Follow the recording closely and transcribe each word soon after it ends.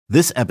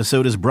This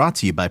episode is brought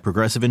to you by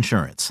Progressive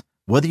Insurance.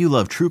 Whether you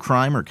love true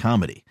crime or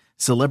comedy,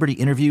 celebrity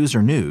interviews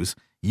or news,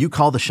 you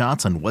call the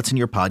shots on what's in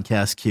your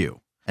podcast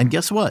queue. And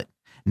guess what?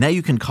 Now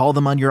you can call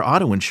them on your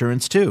auto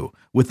insurance too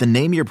with the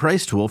Name Your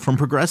Price tool from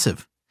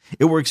Progressive.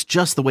 It works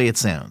just the way it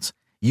sounds.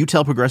 You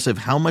tell Progressive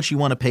how much you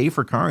want to pay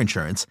for car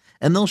insurance,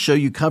 and they'll show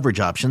you coverage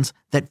options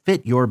that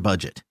fit your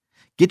budget.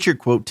 Get your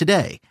quote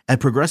today at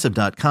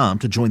Progressive.com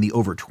to join the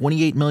over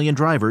 28 million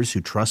drivers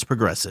who trust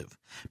Progressive.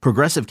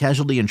 Progressive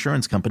Casualty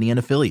Insurance Company and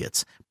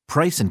Affiliates.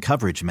 Price and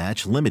coverage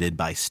match limited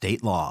by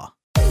state law.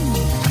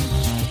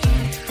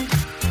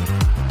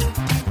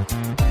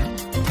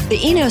 The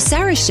Eno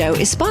Sarah Show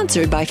is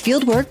sponsored by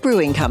Fieldwork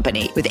Brewing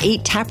Company. With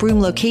 8 taproom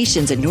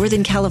locations in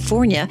Northern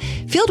California,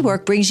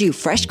 Fieldwork brings you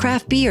fresh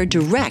craft beer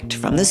direct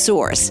from the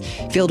source.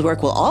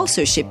 Fieldwork will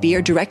also ship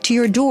beer direct to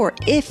your door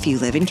if you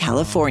live in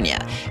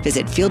California.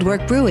 Visit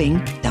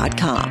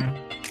fieldworkbrewing.com.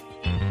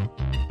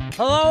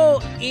 Hello,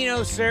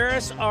 Eno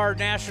Saris, our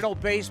national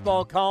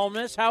baseball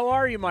columnist. How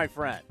are you, my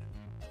friend?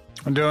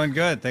 I'm doing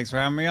good. Thanks for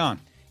having me on.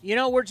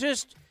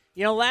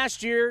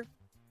 Last year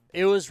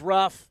it was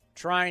rough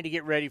trying to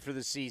get ready for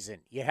the season.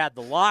 You had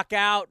the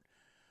lockout.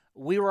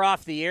 We were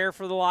off the air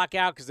for the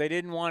lockout because they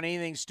didn't want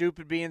anything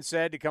stupid being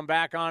said to come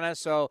back on us.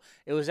 So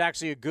it was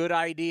actually a good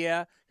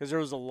idea because there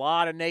was a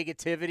lot of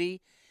negativity.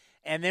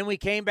 And then we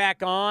came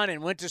back on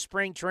and went to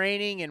spring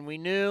training, and we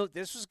knew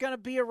this was going to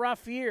be a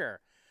rough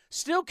year.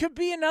 Still could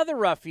be another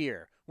rough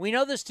year. We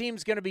know this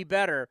team's going to be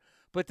better.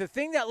 But the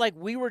thing that,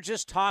 we were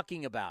just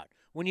talking about,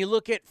 when you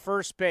look at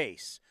first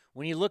base,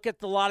 when you look at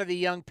a lot of the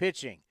young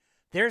pitching,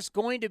 there's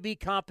going to be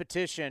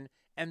competition,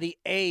 and the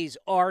A's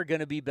are going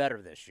to be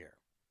better this year.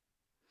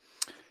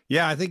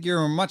 Yeah, I think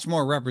you're much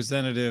more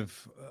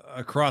representative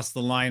across the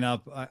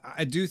lineup.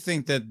 I do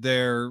think that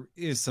there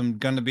is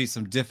going to be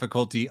some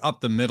difficulty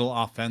up the middle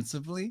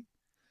offensively.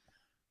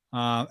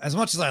 As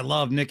much as I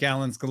love Nick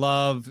Allen's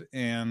glove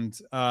and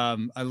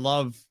I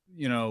love,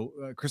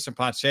 Christian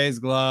Pache's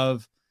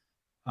glove,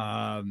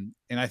 and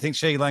I think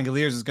Shea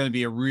Langoliers is going to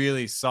be a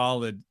really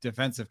solid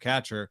defensive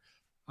catcher.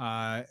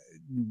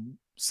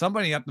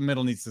 Somebody up the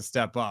middle needs to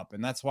step up,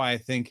 and that's why I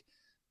think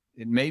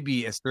it may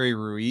be Esteury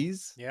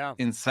Ruiz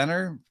in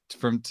center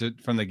from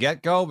the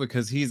get-go,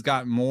 because he's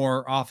got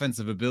more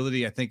offensive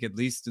ability, I think, at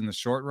least in the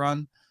short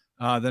run,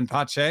 than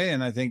Pache.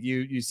 And I think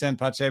you send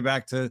Pache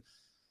back to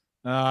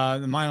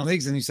the minor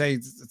leagues and you say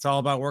it's all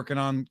about working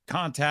on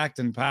contact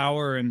and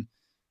power and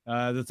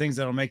the things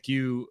that'll make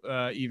you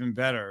even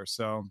better.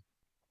 So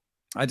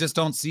I just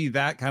don't see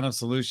that kind of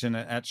solution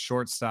at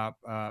shortstop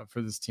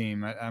for this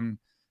team.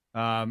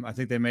 I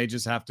think they may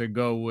just have to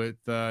go with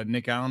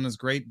Nick Allen is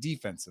great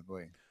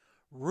defensively.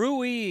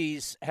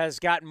 Ruiz has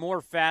gotten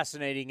more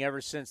fascinating ever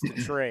since the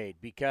trade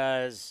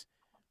because,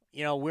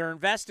 we're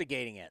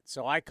investigating it.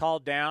 So I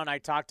called down. I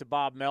talked to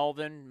Bob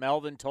Melvin.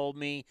 Melvin told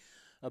me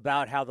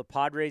about how the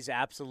Padres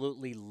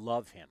absolutely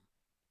love him.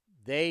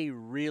 They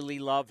really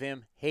love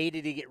him.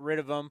 Hated to get rid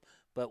of him,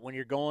 but when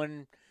you're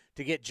going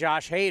to get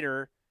Josh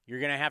Hader,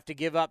 you're going to have to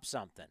give up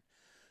something.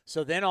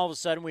 So then all of a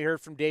sudden we heard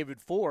from David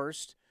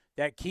Forst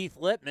that Keith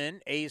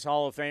Lippman, A's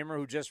Hall of Famer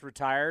who just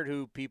retired,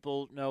 who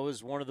people know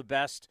is one of the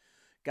best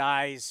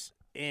guys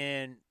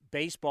in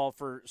baseball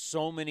for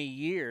so many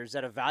years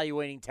at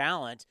evaluating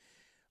talent,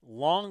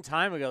 long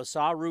time ago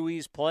saw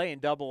Ruiz play in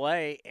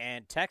Double-A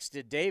and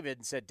texted David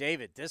and said,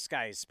 David, this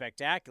guy is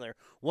spectacular.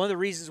 One of the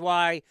reasons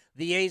why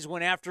the A's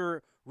went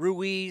after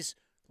Ruiz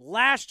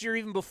last year,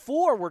 even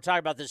before we're talking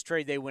about this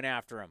trade, they went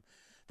after him.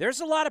 There's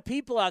a lot of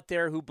people out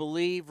there who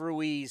believe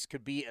Ruiz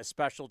could be a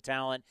special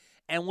talent.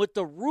 And with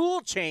the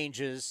rule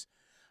changes,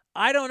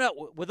 I don't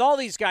know. With all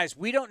these guys,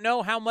 we don't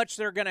know how much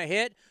they're going to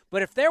hit.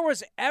 But if there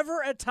was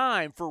ever a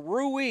time for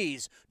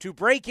Ruiz to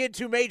break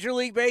into Major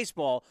League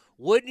Baseball,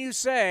 wouldn't you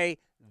say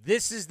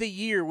this is the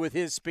year with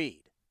his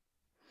speed?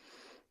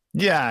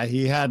 Yeah,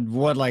 he had,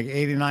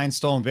 89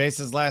 stolen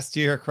bases last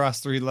year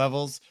across 3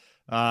 levels.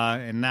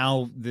 And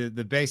now the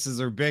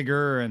bases are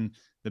bigger and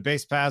the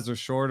base paths are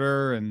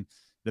shorter and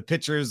the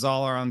pitchers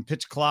all are on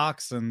pitch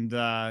clocks and,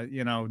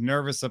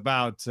 nervous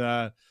about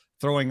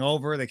throwing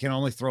over. They can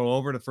only throw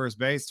over to first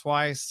base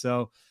twice.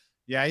 So,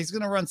 yeah, he's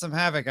going to run some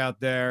havoc out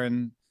there.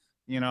 And,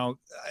 I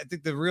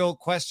think the real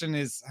question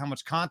is how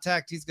much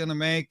contact he's going to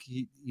make.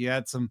 He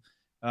had some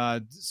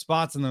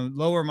spots in the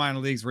lower minor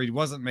leagues where he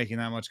wasn't making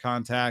that much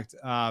contact.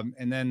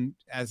 And then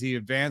as he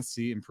advanced,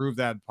 he improved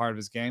that part of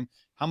his game.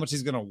 How much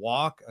he's going to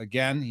walk.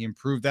 Again, he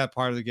improved that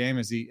part of the game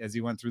as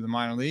he went through the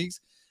minor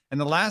leagues. And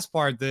the last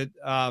part that,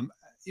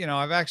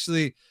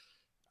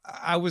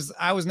 I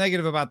was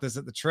negative about this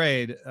at the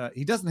trade.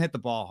 He doesn't hit the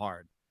ball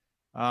hard.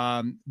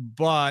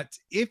 But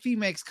if he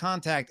makes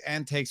contact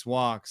and takes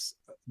walks,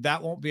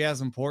 that won't be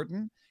as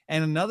important.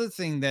 And another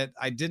thing that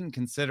I didn't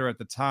consider at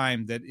the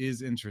time that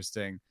is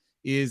interesting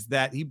is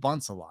that he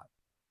bunts a lot.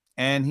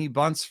 And he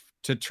bunts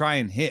to try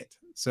and hit.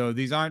 So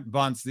these aren't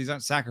bunts. These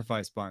aren't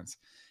sacrifice bunts.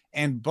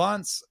 And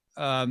bunts,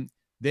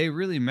 they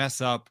really mess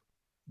up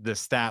the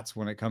stats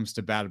when it comes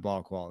to batted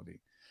ball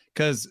quality.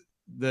 Because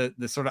the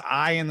sort of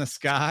eye in the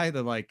sky,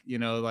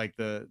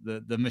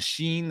 the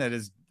machine that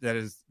is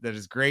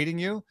is grading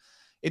you,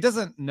 it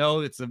doesn't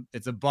know it's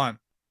a bunt,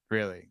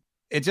 really.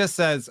 It just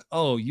says,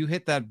 oh, you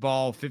hit that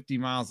ball 50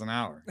 miles an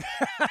hour.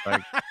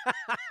 Like,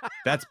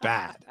 that's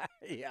bad.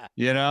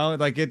 Yeah.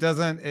 Like it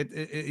doesn't,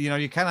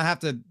 you kind of have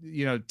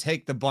to,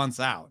 take the bunts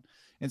out.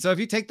 And so if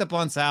you take the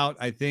bunts out,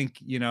 I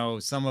think,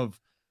 some of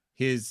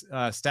his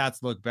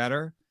stats look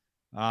better.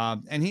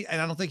 And I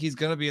don't think he's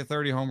going to be a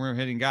 30 home run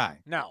hitting guy.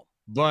 No.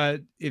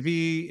 But if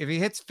he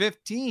hits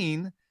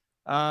 15,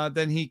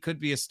 then he could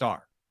be a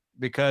star,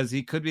 because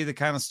he could be the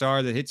kind of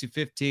star that hits you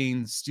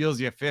 15,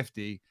 steals you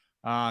 50,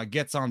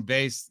 gets on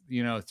base,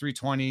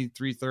 320,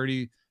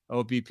 330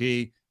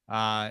 OBP,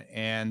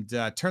 and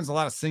turns a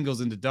lot of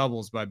singles into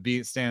doubles by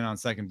standing on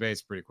second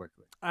base pretty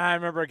quickly. I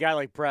remember a guy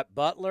like Brett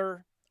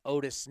Butler,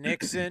 Otis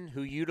Nixon,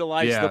 who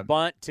utilized the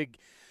bunt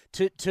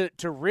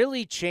to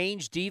really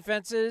change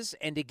defenses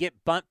and to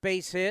get bunt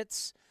base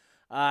hits.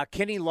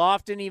 Kenny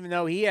Lofton, even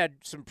though he had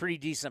some pretty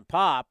decent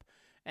pop,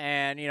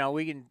 and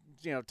we can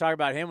talk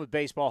about him with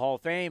Baseball Hall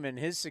of Fame and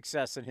his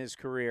success in his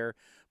career,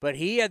 but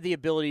he had the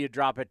ability to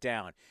drop it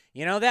down.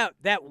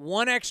 That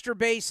one extra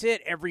base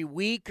hit every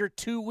week or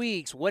 2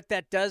 weeks, what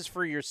that does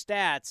for your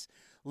stats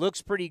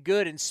looks pretty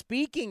good. And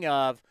speaking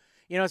of,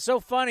 it's so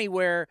funny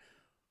where,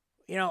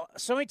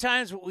 so many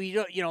times we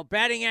don't,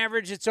 batting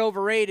average, it's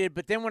overrated,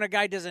 but then when a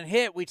guy doesn't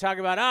hit, we talk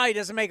about, he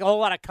doesn't make a whole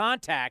lot of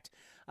contact.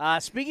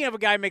 Speaking of a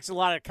guy who makes a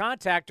lot of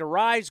contact,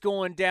 Arraez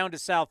going down to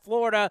South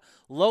Florida,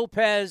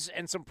 Lopez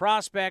and some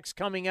prospects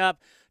coming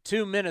up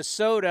to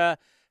Minnesota.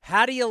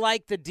 How do you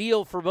like the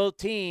deal for both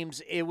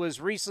teams? It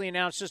was recently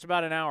announced just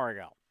about an hour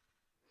ago.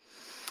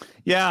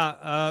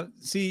 Yeah.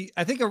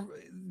 I think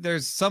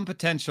there's some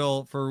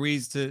potential for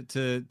Ruiz to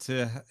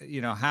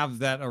have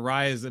that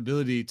Arraez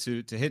ability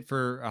to hit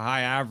for a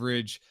high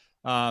average.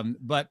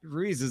 But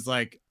Ruiz is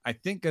I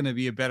think going to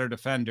be a better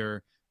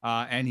defender.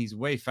 And he's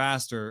way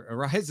faster.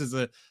 Arraez is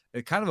a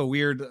kind of a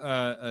weird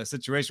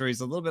situation where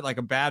he's a little bit like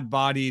a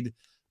bad-bodied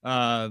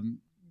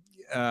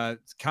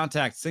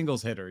contact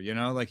singles hitter.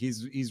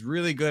 He's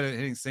really good at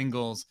hitting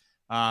singles.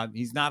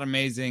 He's not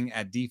amazing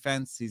at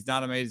defense. He's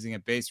not amazing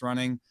at base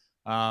running.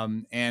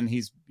 And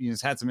he's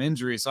had some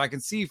injuries. So I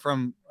can see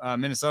from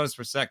Minnesota's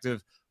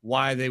perspective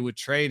why they would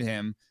trade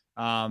him.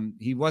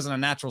 He wasn't a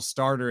natural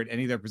starter at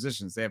any of their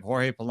positions. They have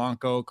Jorge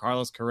Polanco,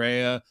 Carlos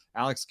Correa,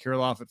 Alex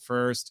Kirilloff at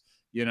first.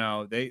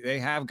 They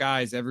have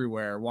guys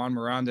everywhere. Juan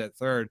Miranda at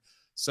third.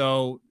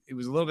 So it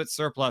was a little bit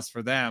surplus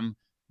for them.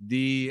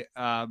 The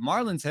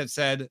Marlins have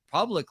said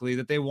publicly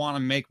that they want to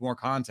make more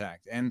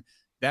contact. And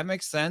that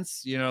makes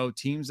sense.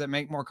 Teams that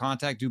make more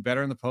contact do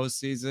better in the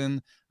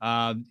postseason.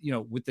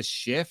 With the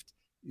shift,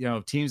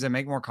 teams that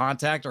make more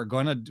contact are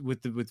going to,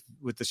 with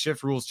the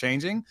shift rules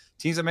changing,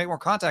 teams that make more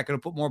contact going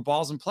to put more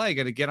balls in play,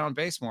 going to get on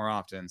base more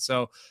often.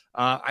 So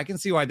I can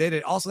see why they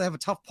did. Also, they have a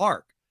tough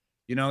park.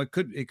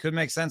 It could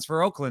make sense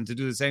for Oakland to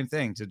do the same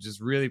thing, to just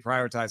really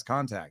prioritize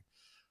contact.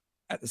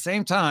 At the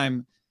same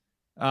time,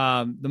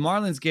 the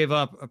Marlins gave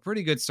up a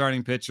pretty good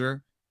starting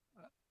pitcher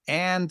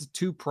and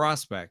 2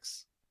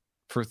 prospects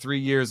for 3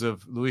 years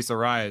of Luis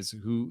Arraez,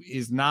 who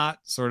is not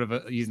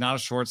he's not a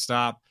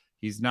shortstop.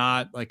 He's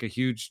not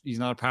he's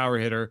not a power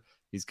hitter.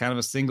 He's kind of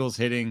a singles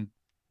hitting,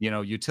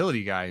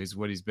 utility guy, who's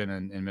what he's been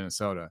in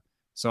Minnesota.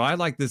 So I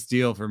like this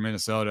deal for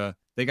Minnesota.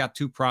 They got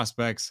 2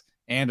 prospects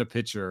and a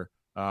pitcher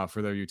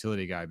for their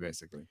utility guy,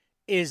 basically.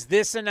 Is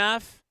this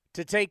enough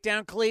to take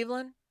down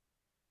Cleveland?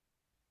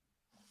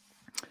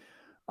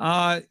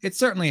 It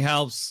certainly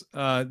helps.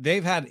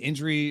 They've had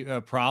injury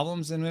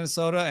problems in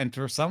Minnesota, and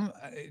to some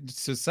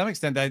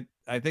extent,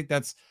 I think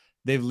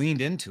they've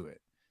leaned into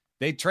it.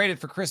 They traded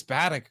for Chris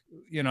Paddock,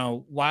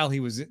 while he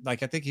was I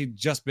think he'd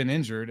just been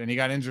injured, and he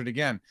got injured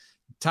again.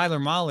 Tyler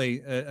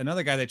Mahle,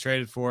 another guy they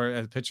traded for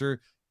as a pitcher,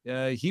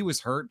 he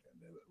was hurt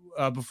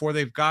before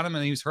they've got him,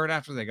 and he was hurt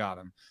after they got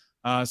him.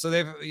 So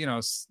they've,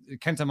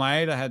 Kenta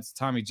Maeda had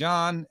Tommy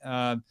John,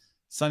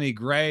 Sonny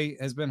Gray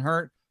has been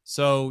hurt.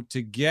 So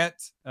to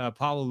get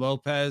Pablo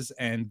Lopez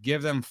and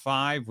give them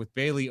 5 with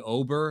Bailey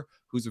Ober,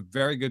 who's a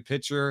very good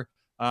pitcher,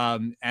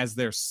 as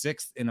their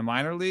 6th in the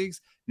minor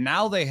leagues,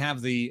 now they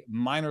have the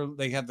kind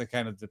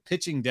of the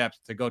pitching depth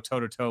to go toe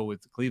to toe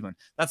with Cleveland.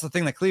 That's the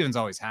thing that Cleveland's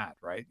always had,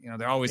 right?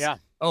 They're always, here's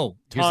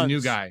a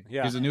new guy.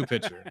 Yeah. Here's a new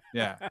pitcher.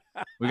 Yeah.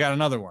 We got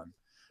another one.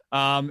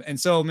 And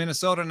so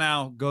Minnesota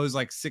now goes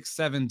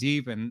 6-7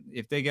 deep, and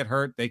if they get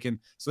hurt, they can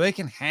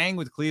hang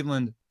with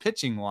Cleveland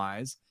pitching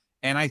wise.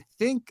 And I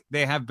think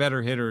they have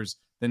better hitters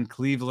than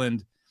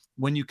Cleveland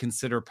when you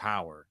consider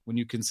power, when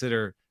you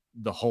consider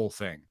the whole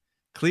thing.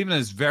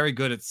 Cleveland is very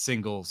good at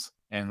singles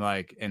and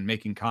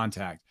making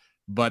contact,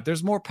 but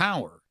there's more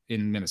power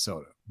in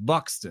Minnesota.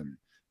 Buxton,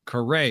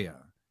 Correa,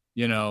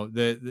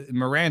 the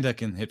Miranda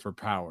can hit for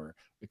power.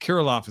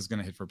 Kirilloff is going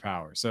to hit for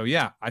power. So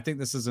yeah, I think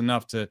this is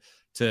enough to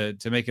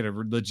make it a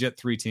legit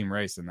 3-team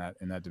race in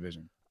that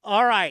division.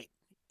 All right.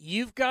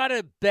 You've got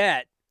to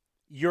bet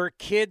your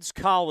kids'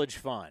 college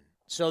fund.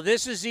 So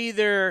this is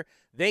either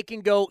they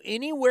can go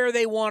anywhere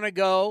they want to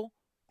go,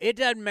 it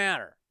doesn't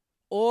matter,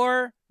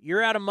 or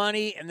you're out of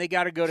money and they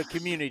got to go to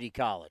community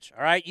college.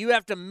 All right. You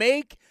have to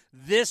make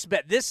this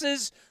bet. This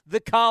is the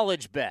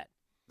college bet.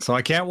 So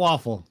I can't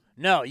waffle.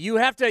 No, you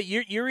have to.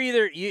 You're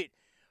either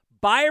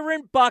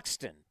Byron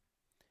Buxton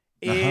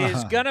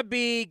is going to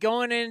be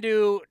going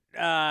into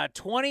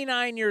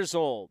 29 years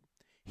old.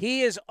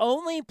 He has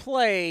only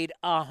played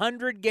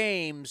 100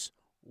 games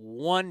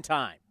one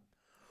time.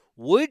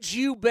 Would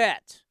you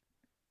bet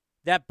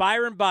that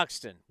Byron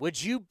Buxton,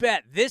 would you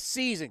bet this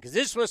season, because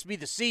this is supposed to be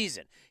the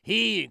season,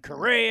 he and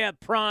Correa,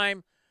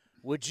 prime,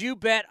 would you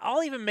bet,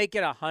 I'll even make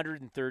it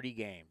 130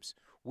 games,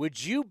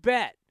 would you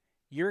bet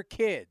your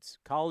kids'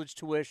 college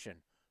tuition,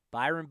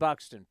 Byron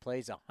Buxton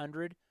plays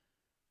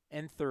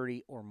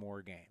 130 or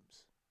more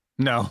games?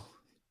 No.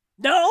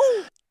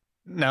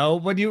 No,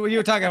 when you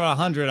were talking about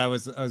 100, I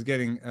was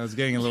getting a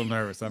little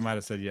nervous. I might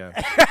have said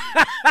yes.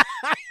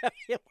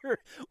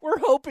 we're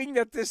hoping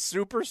that this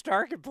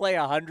superstar can play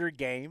 100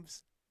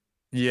 games.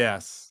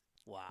 Yes.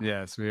 Wow.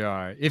 Yes, we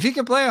are. If he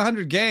can play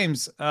 100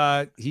 games,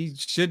 he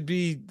should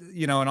be,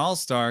 an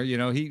all-star.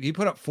 He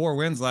put up 4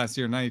 wins last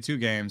year in 92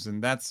 games,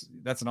 and that's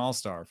an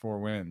all-star, 4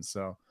 wins.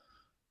 So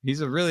he's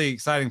a really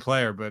exciting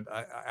player, but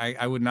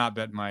I would not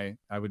bet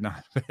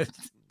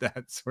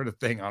that sort of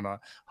thing on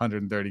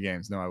 130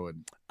 games. No, I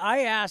wouldn't. I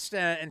asked,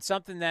 and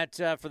something that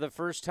for the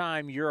first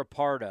time you're a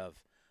part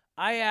of,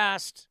 I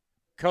asked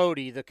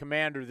Cody, the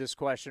commander, this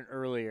question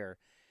earlier.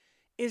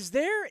 Is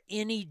there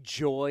any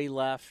joy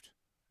left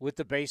with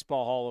the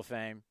Baseball Hall of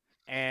Fame?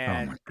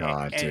 And, oh, my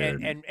God,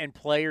 dude. And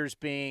players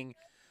being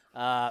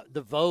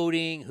the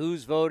voting,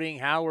 who's voting,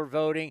 how we're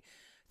voting.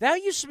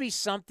 That used to be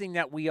something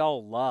that we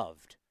all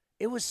loved.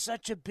 It was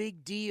such a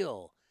big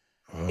deal.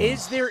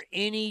 Is there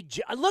any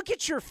look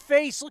at your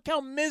face. Look how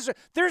miserable.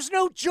 There's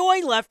no joy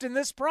left in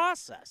this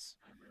process.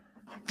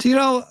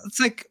 It's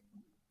like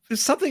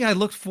it's something I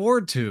looked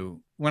forward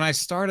to when I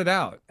started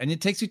out, and it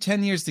takes you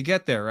 10 years to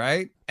get there,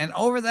 right? And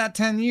over that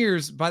 10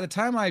 years, by the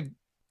time my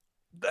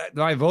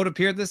vote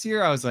appeared this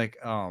year, I was like,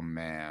 oh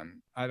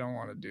man, I don't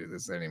want to do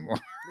this anymore.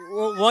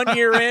 Well, 1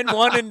 year in,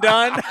 one and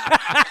done.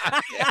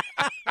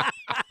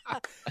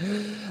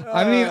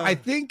 I mean, I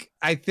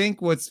think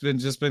what's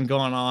been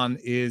going on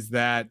is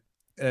that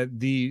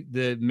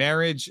the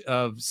marriage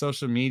of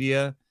social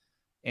media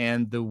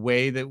and the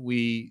way that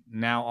we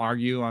now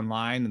argue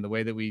online and the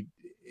way that we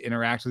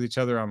interact with each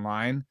other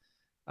online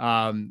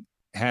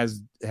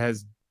has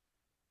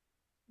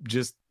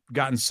just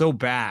gotten so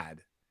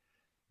bad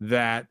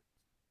that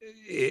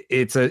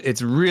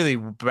it's really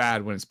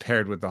bad when it's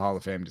paired with the Hall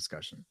of Fame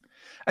discussion.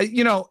 If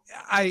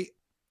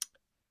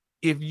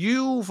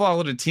you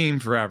followed a team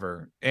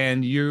forever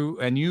and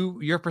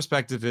your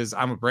perspective is,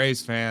 I'm a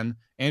Braves fan,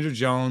 Andrew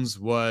Jones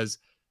was,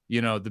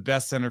 the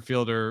best center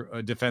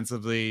fielder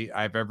defensively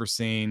I've ever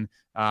seen.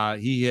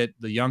 He hit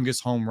the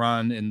youngest home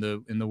run in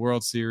the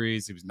World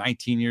Series. He was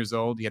 19 years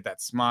old. He had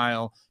that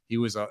smile.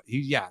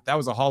 That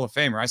was a Hall of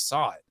Famer. I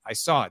saw it.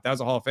 That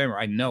was a Hall of Famer.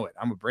 I know it.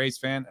 I'm a Braves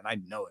fan and I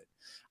know it.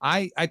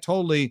 I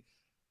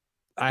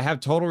have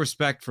total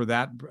respect for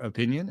that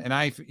opinion. And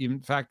I, in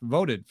fact,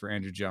 voted for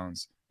Andrew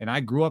Jones. And I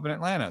grew up in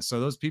Atlanta.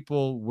 So those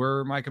people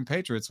were my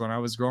compatriots when I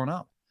was growing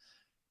up.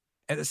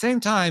 At the same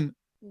time,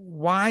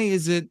 why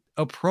is it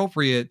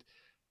appropriate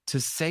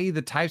to say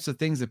the types of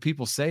things that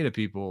people say to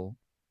people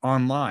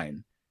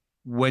online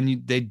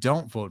when they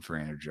don't vote for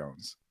Andrew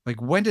Jones?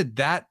 Like, when did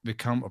that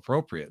become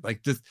appropriate?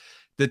 Like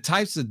the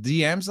types of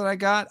DMs that I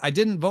got, I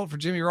didn't vote for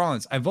Jimmy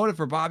Rollins. I voted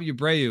for Bobby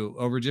Abreu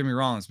over Jimmy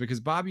Rollins because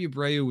Bobby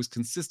Abreu was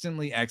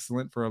consistently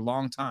excellent for a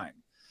long time.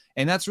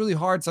 And that's really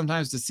hard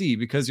sometimes to see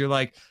because you're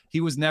like, he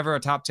was never a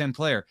top 10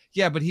 player.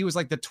 Yeah, but he was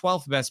like the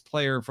 12th best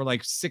player for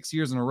like 6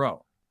 years in a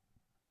row.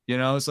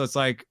 So it's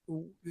like,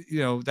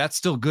 that's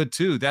still good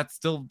too. That's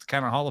still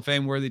kind of Hall of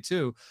Fame worthy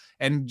too.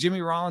 And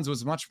Jimmy Rollins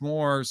was much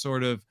more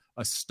sort of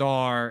a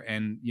star.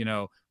 And,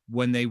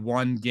 when they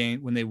were in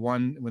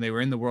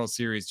the World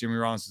Series, Jimmy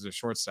Rollins was a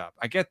shortstop.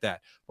 I get that.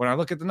 When I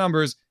look at the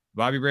numbers,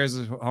 Bobby Abreu is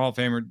a Hall of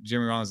Famer.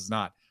 Jimmy Rollins is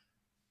not.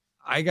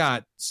 I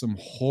got some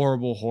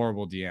horrible,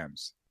 horrible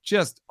DMs.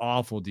 Just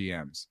awful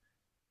DMs,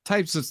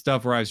 types of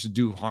stuff where I should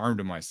do harm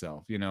to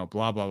myself, blah,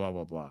 blah, blah,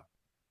 blah, blah.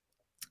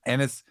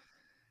 And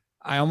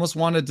I almost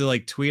wanted to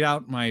like tweet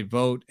out my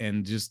vote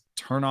and just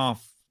turn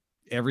off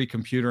every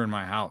computer in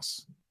my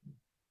house,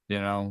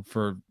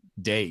 for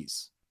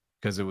days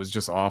because it was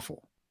just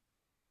awful.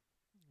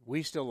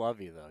 We still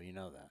love you though. You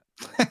know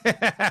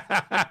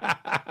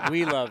that.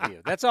 We love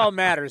you. That's all that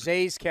matters.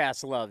 A's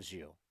Cast loves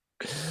you.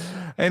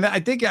 And I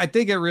think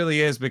it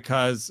really is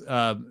because,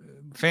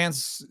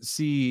 fans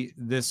see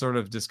this sort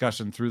of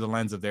discussion through the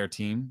lens of their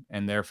team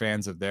and they're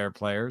fans of their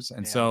players.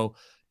 And so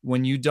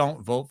when you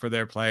don't vote for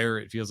their player,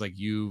 it feels like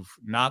you've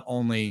not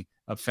only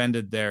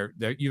offended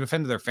you've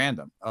offended their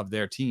fandom of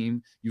their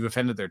team, you've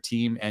offended their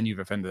team, and you've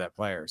offended that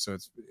player. So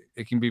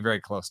it can be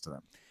very close to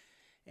them.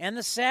 And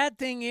the sad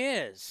thing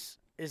is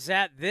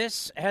that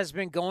this has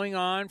been going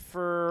on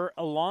for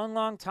a long,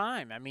 long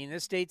time. I mean,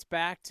 this dates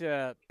back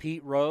to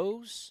Pete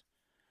Rose.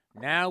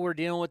 Now we're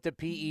dealing with the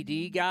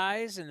PED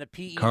guys and the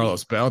PED.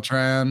 Carlos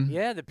Beltran.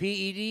 Yeah, the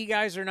PED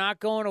guys are not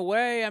going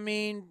away. I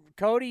mean,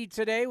 Cody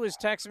today was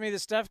texting me the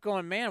stuff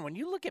going, man, when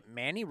you look at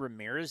Manny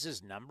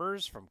Ramirez's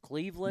numbers from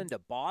Cleveland to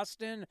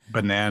Boston,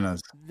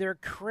 bananas. They're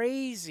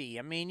crazy.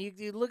 I mean,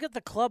 you look at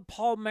the club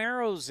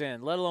Palmeiro's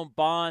in, let alone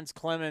Bonds,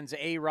 Clemens,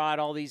 A-Rod,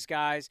 all these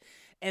guys,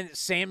 and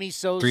Sammy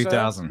Sosa.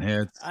 3,000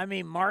 hits. I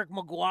mean, Mark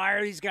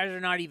McGwire, these guys are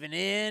not even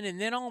in. And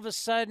then all of a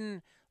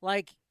sudden,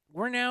 like,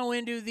 we're now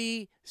into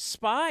the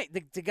spy,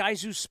 the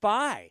guys who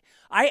spy.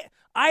 I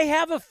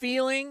have a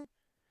feeling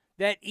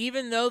that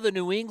even though the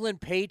New England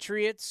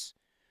Patriots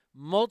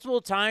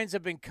multiple times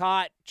have been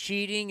caught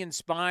cheating and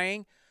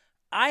spying,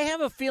 I have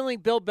a feeling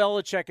Bill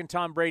Belichick and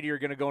Tom Brady are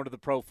going to go into the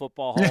Pro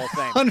Football Hall of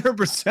Fame.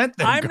 100%.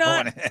 I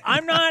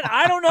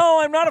don't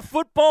know. I'm not a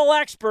football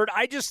expert.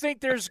 I just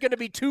think there's going to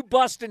be 2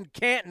 busts in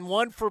Canton,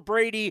 one for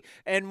Brady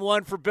and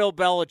one for Bill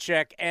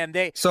Belichick.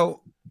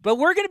 But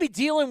we're going to be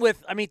dealing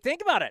with, I mean,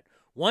 think about it.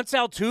 Once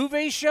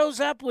Altuve shows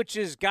up, which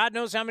is God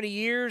knows how many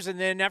years, and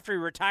then after he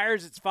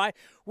retires, it's 5.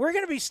 We're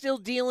going to be still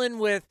dealing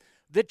with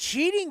the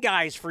cheating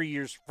guys for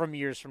years from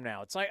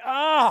now. It's like,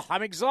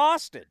 I'm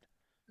exhausted.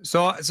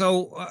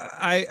 So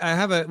I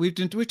have we've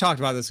talked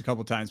about this a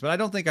couple times, but I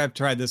don't think I've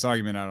tried this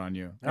argument out on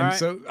you. All right.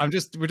 So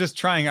we're just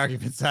trying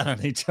arguments out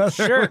on each other.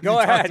 Sure, go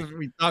ahead.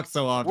 We talk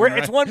so often. Right?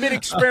 It's one big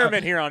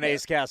experiment here on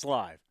A's Cast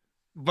Live.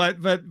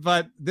 But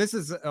this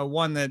is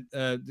one that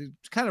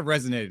kind of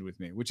resonated with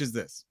me, which is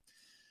this.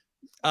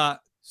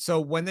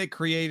 So when they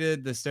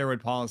created the steroid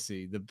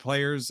policy, the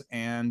players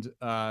and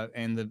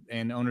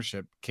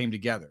ownership came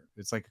together.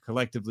 It's like a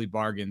collectively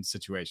bargained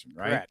situation,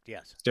 right? Correct.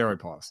 Yes. Steroid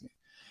policy.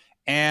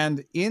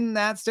 And in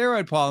that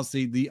steroid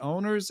policy, the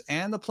owners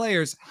and the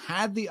players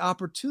had the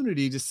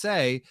opportunity to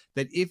say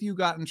that if you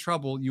got in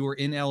trouble, you were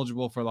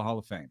ineligible for the Hall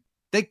of Fame.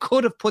 They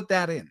could have put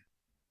that in.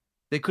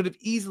 They could have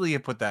easily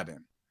have put that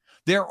in.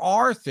 There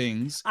are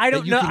things I don't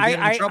that you know. can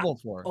get in trouble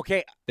for.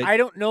 Okay, I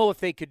don't know if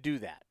they could do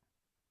that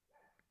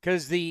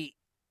because the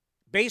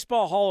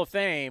Baseball Hall of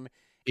Fame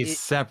is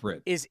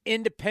separate, is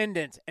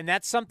independent, and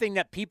that's something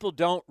that people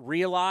don't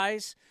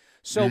realize.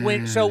 So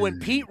when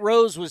Pete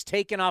Rose was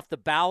taken off the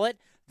ballot,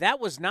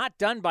 that was not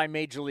done by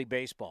Major League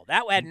Baseball.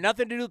 That had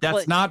nothing to do with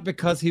That's not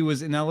because he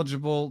was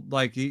ineligible,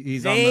 like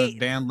he's on the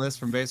banned list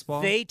from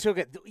baseball? They took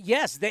it.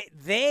 Yes,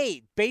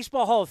 they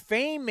Baseball Hall of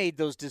Fame made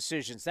those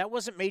decisions. That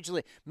wasn't Major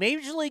League.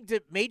 Major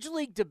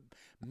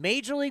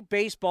League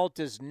Baseball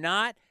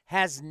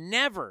has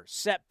never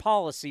set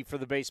policy for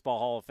the Baseball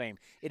Hall of Fame.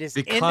 It is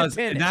independent.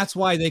 And that's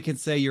why they can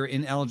say you're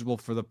ineligible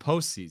for the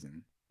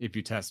postseason. If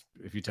you test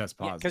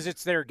positive, because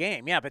it's their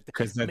game, but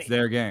because that's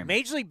their game.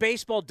 Major League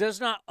Baseball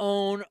does not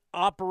own,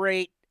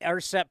 operate,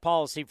 or set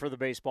policy for the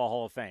Baseball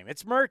Hall of Fame.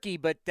 It's murky,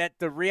 but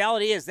the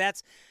reality is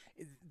that's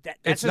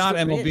it's not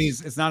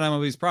MLB's. It's not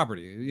MLB's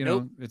property. You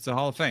know, it's a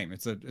Hall of Fame.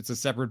 It's a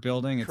separate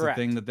building. It's Correct.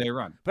 A thing that they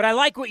run. But I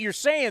like what you're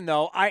saying,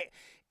 though.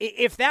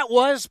 If that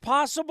was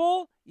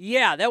possible,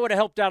 that would have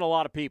helped out a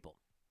lot of people.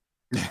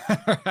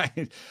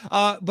 Right.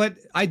 But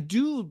I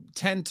do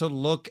tend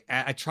to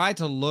I try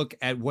to look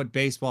at what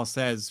baseball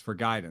says for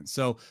guidance.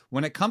 So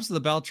when it comes to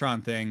the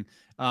Beltran thing,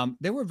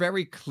 they were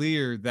very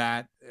clear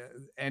that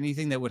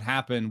anything that would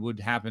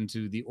happen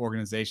to the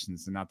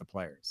organizations and not the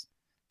players.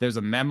 There's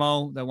a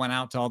memo that went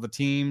out to all the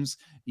teams,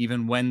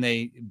 even when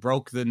they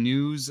broke the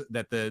news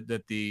that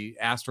the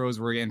Astros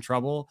were in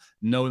trouble.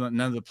 None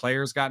of the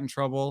players got in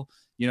trouble.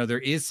 You know, there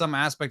is some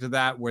aspect of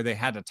that where they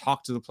had to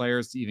talk to the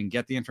players to even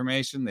get the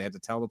information. They had to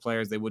tell the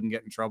players they wouldn't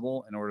get in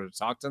trouble in order to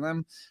talk to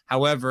them.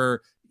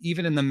 However,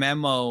 even in the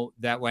memo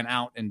that went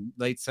out in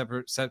late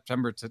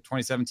September to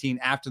 2017,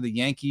 after the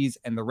Yankees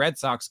and the Red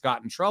Sox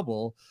got in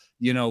trouble,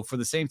 you know, for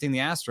the same thing the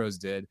Astros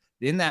did,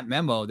 in that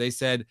memo, they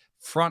said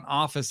front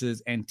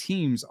offices and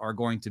teams are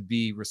going to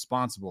be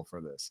responsible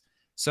for this.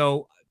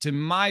 So to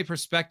my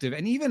perspective,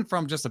 and even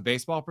from just a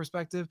baseball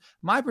perspective,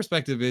 my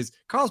perspective is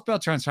Carlos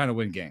Beltran's trying to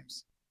win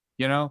games.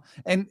 You know,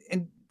 and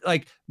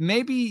like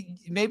maybe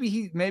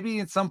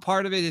in some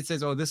part of it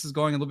says, oh, this is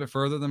going a little bit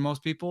further than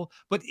most people.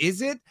 But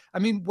is it? I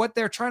mean, what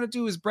they're trying to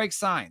do is break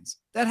signs.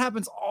 That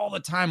happens all the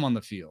time on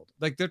the field.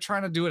 Like they're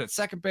trying to do it at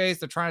second base.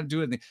 They're trying to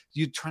do it.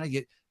 You're trying to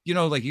get, you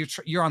know, like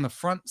you're on the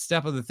front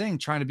step of the thing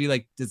trying to be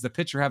like, does the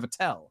pitcher have a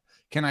tell?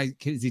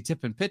 Is he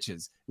tipping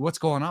pitches? What's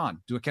going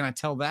on? Can I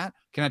tell that?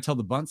 Can I tell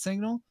the bunt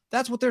signal?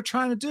 That's what they're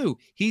trying to do.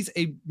 He's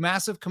a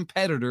massive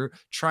competitor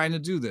trying to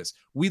do this.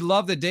 We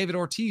love that David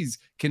Ortiz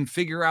can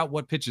figure out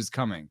what pitch is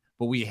coming,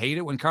 but we hate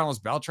it when Carlos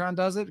Beltran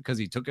does it because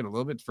he took it a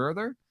little bit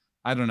further.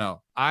 I don't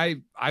know.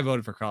 I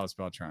voted for Carlos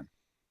Beltran.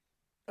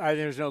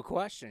 There's no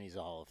question he's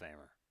a Hall of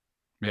Famer.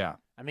 Yeah.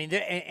 I mean,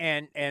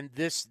 and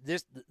this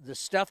the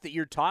stuff that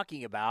you're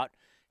talking about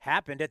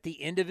happened at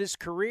the end of his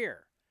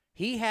career.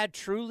 He had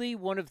truly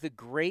one of the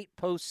great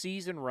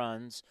postseason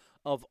runs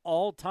of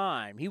all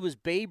time. He was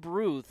Babe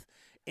Ruth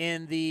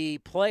in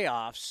the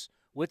playoffs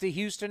with the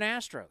Houston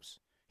Astros.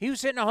 He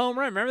was hitting a home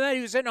run. Remember that?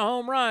 He was hitting a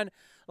home run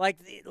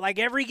like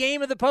every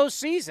game of the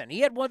postseason.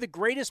 He had one of the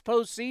greatest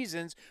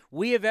postseasons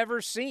we have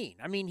ever seen.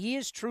 I mean, he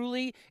is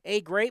truly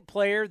a great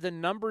player. The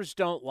numbers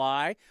don't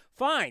lie.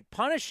 Fine,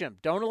 punish him.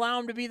 Don't allow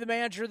him to be the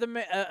manager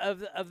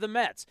of the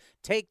Mets.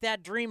 Take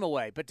that dream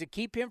away. But to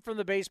keep him from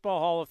the Baseball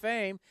Hall of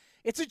Fame,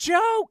 it's a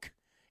joke.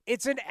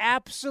 It's an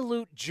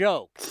absolute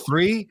joke.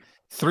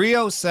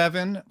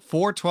 307,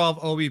 412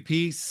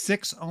 OBP,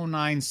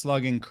 609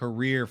 slugging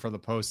career for the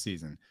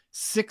postseason.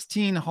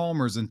 16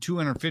 homers and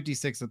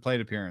 256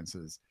 plate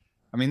appearances.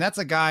 I mean, that's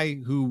a guy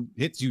who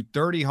hits you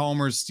 30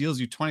 homers, steals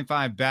you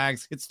 25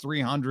 bags, hits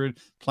 300,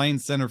 playing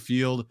center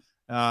field,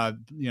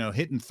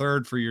 hitting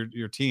third for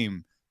your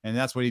team. And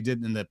that's what he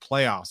did in the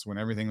playoffs when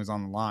everything was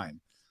on the line.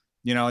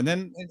 And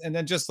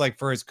then just like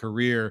for his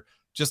career,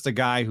 just a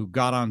guy who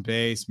got on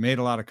base, made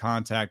a lot of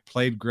contact,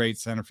 played great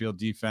center field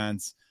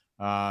defense,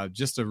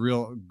 just a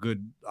real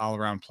good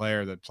all-around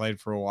player that played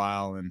for a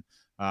while and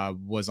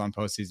was on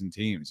postseason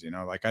teams.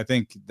 I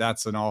think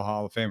that's an all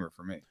Hall of Famer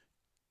for me.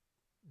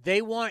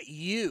 They want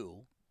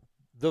you,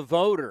 the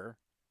voter,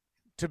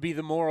 to be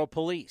the moral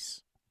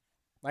police.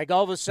 Like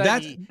all of a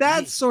sudden,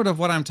 that's sort of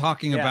what I'm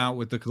talking about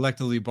with the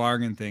collectively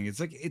bargain thing.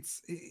 It's like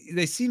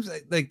they seem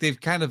like they've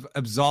kind of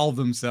absolved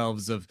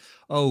themselves of,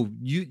 oh,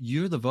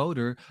 you're the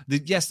voter.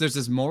 Yes, there's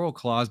this moral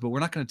clause, but we're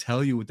not going to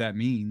tell you what that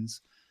means.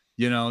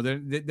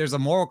 There's a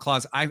moral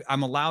clause.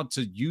 I'm allowed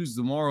to use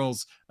the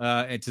morals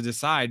to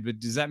decide, but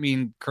does that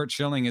mean Curt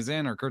Schilling is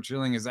in or Curt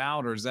Schilling is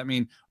out, or does that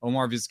mean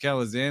Omar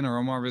Vizquel is in or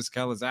Omar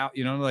Vizquel is out?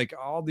 Like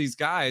all these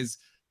guys,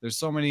 there's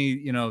so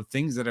many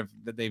things that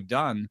they've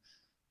done.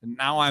 And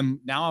now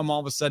I'm all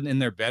of a sudden in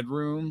their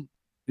bedroom,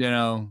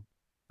 all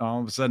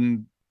of a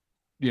sudden,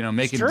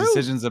 making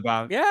decisions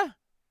about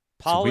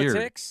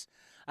politics.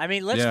 I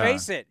mean, let's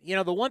face it.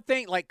 The one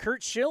thing like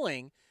Curt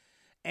Schilling,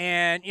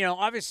 and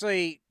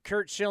obviously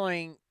Curt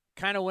Schilling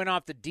kind of went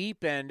off the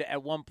deep end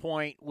at one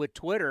point with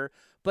Twitter,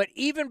 but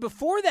even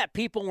before that,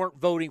 people weren't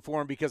voting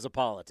for him because of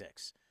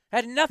politics.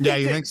 Had nothing. Yeah,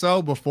 you think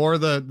so? Before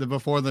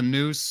the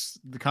news,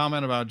 the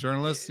comment about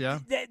journalists,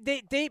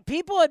 they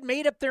people had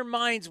made up their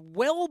minds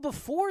well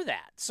before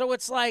that. So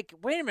it's like,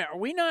 wait a minute,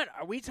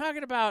 are we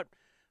talking about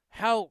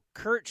how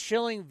Curt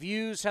Schilling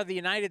views how the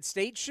United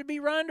States should be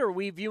run, or are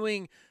we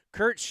viewing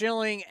Curt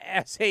Schilling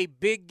as a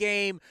big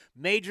game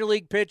major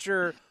league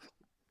pitcher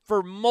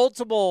for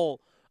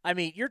multiple? I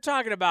mean, you're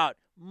talking about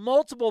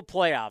multiple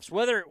playoffs.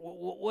 Whether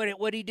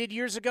what he did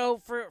years ago,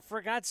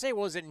 for God's sake,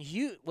 was it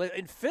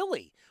in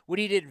Philly? What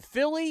he did in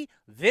Philly,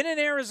 then in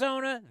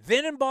Arizona,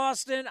 then in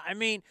Boston. I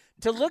mean,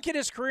 to look at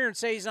his career and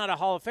say he's not a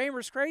Hall of Famer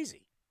is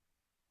crazy.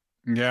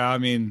 Yeah, I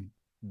mean,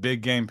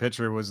 big game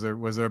pitcher. Was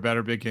there a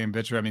better big game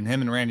pitcher? I mean,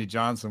 him and Randy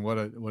Johnson. What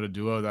a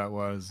duo that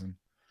was. And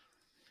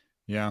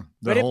yeah,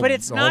 but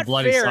it's not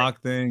bloody fair.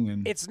 Sock thing,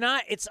 and it's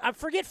not. I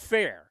forget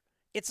fair.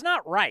 It's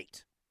not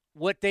right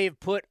what they've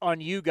put on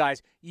you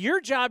guys.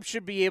 Your job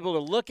should be able to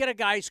look at a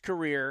guy's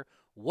career,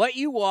 what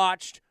you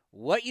watched,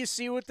 what you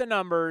see with the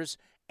numbers,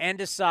 and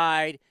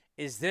decide,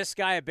 is this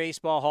guy a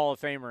Baseball Hall of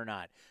Famer or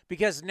not?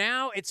 Because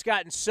now it's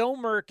gotten so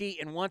murky,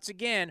 and once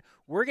again,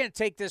 we're going to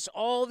take this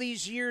all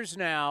these years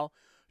now.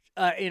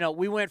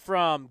 We went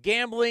from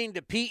gambling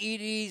to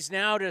PEDs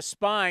now to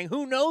spying.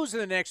 Who knows in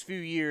the next few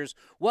years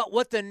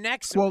what the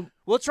next?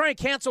 We'll try and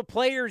cancel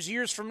players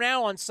years from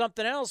now on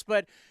something else,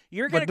 but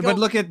you're going to go. But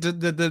look at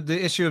the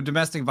issue of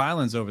domestic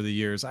violence over the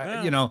years.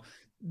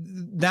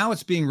 Now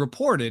it's being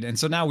reported, and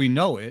so now we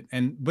know it.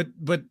 And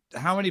but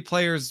how many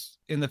players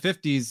in the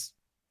 50s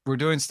were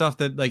doing stuff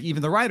that like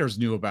even the writers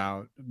knew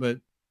about, but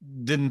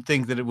didn't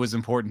think that it was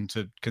important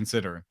to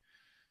consider?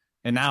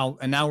 And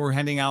now we're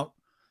handing out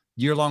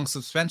year-long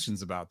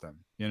suspensions about them,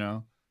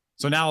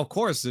 So now, of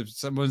course, if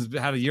someone's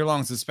had a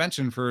year-long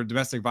suspension for a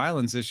domestic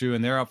violence issue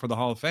and they're up for the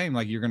Hall of Fame,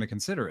 like, you're going to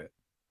consider it.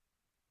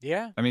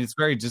 Yeah. I mean, it's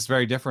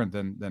very different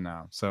than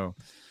now. So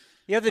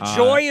yeah, the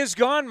joy is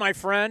gone, my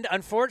friend.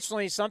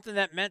 Unfortunately, something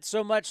that meant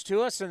so much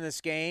to us in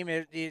this game,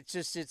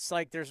 it's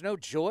like there's no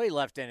joy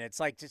left in it. It's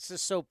like it's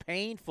just so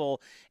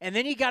painful. And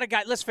then you got a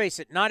guy, let's face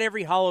it, not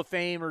every Hall of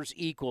Famer's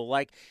equal.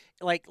 Like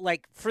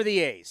for the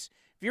A's,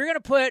 if you're going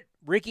to put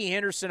Ricky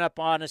Henderson up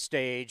on a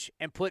stage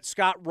and put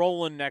Scott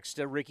Rowland next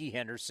to Ricky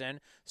Henderson,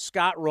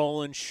 Scott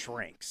Rowland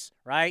shrinks,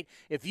 right?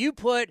 If you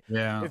put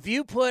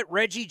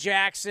Reggie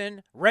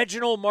Jackson,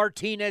 Reginald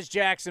Martinez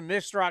Jackson,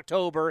 Mr.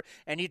 October,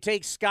 and you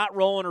take Scott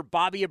Rowland or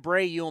Bobby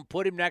Abreu and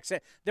put him next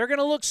to, they're going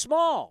to look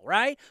small,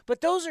 right?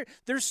 But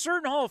there's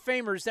certain Hall of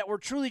Famers that were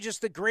truly just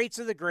the greats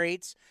of the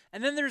greats,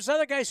 and then there's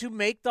other guys who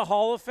make the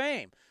Hall of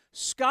Fame.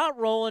 Scott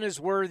Rowland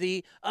is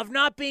worthy of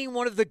not being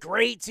one of the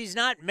greats. He's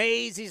not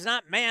Mays. He's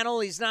not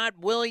Mantle. He's not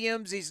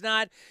Williams. He's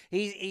not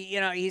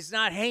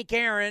Hank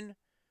Aaron.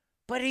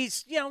 But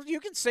you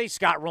can say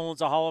Scott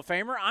Rowland's a Hall of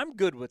Famer. I'm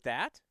good with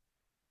that.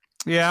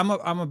 Yeah,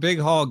 I'm a big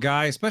Hall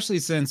guy, especially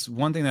since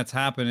one thing that's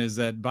happened is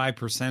that by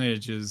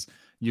percentages,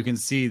 you can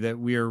see that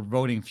we are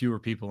voting fewer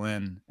people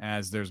in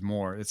as there's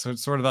more. It's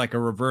sort of like a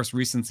reverse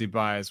recency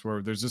bias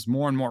where there's just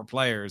more and more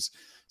players.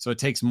 So it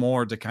takes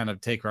more to kind of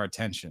take our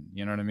attention.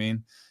 You know what I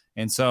mean?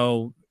 And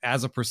so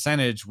as a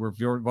percentage, we're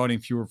voting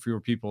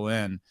fewer people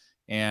in.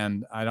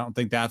 And I don't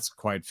think that's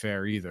quite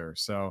fair either.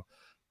 So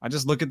I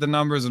just look at the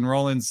numbers, and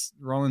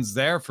Roland's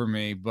there for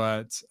me.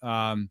 But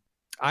I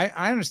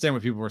understand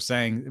what people were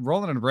saying.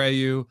 Roland and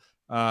Abreu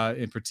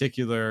in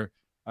particular,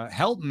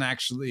 Helton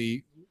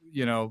actually,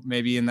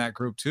 maybe in that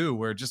group too,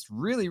 were just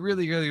really,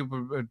 really, really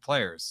good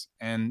players.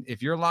 And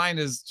if your line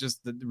is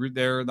just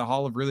they're in the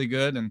Hall of really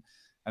good, and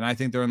I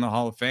think they're in the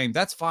Hall of Fame,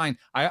 that's fine.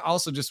 I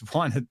also just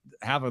want to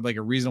have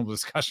a reasonable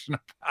discussion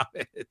about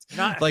it.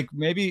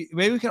 Maybe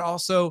we could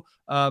also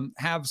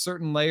have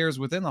certain layers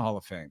within the Hall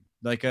of Fame,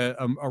 like a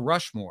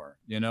Rushmore,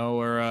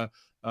 or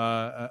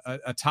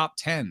a top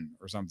 10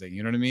 or something.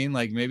 You know what I mean?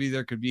 Like maybe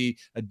there could be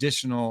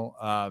additional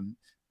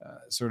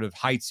sort of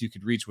heights you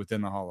could reach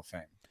within the Hall of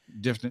Fame,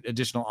 different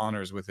additional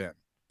honors within.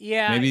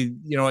 Yeah. Maybe,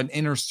 an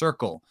inner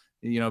circle,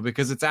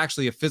 because it's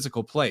actually a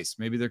physical place.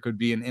 Maybe there could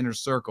be an inner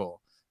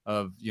circle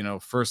of,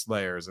 first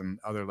layers and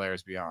other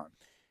layers beyond.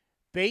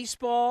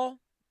 Baseball,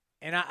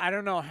 and I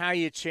don't know how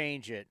you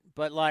change it,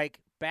 but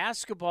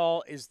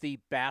basketball is the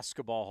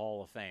Basketball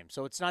Hall of Fame.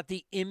 So it's not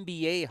the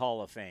NBA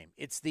Hall of Fame.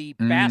 It's the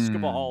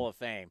Basketball Hall of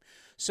Fame.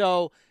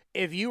 So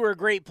if you were a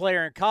great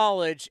player in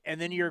college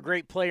and then you're a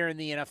great player in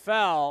the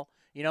NFL,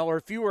 or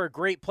if you were a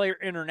great player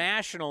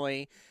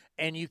internationally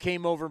and you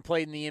came over and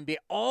played in the NBA,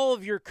 all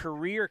of your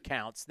career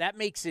counts. That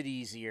makes it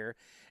easier,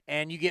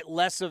 and you get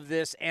less of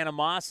this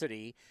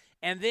animosity.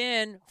 And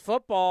then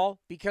football,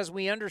 because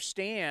we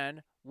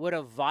understand what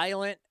a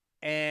violent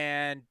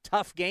and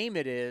tough game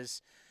it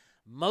is,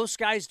 most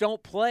guys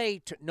don't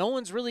play. No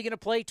one's really going to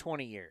play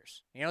 20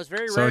 years. It's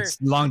very rare. So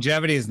it's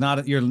longevity is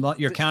not your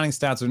counting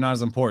stats are not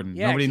as important.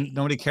 Yeah,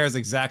 nobody cares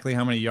exactly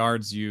how many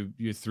yards you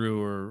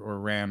threw or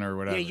ran or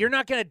whatever. Yeah, you're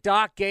not going to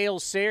dock Gale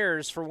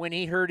Sayers for when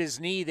he hurt his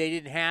knee. They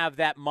didn't have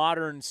that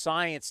modern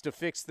science to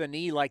fix the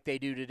knee like they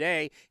do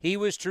today. He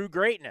was true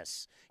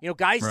greatness.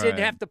 Guys didn't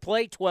have to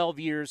play 12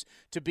 years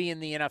to be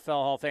in the NFL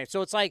Hall of Fame.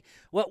 So it's like,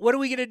 what are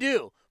we going to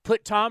do?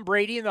 Put Tom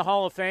Brady in the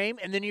Hall of Fame,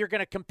 and then you're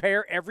going to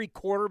compare every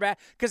quarterback?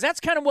 Because that's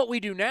kind of what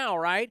we do now,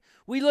 right?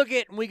 We look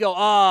at and we go,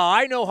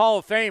 I know Hall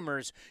of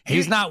Famers.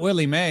 He's not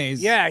Willie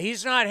Mays. Yeah,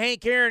 he's not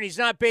Hank Aaron. He's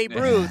not Babe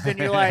Ruth. And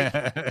you're like,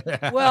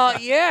 well,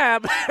 yeah,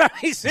 but I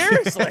mean,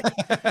 seriously.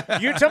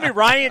 You tell me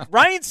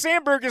Ryan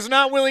Sandberg is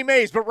not Willie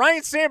Mays, but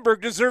Ryan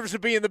Sandberg deserves to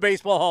be in the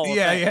Baseball Hall of Fame.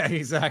 Yeah,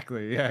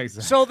 exactly. Yeah,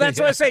 exactly. So that's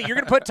what I say. You're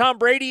going to put Tom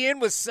Brady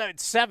in with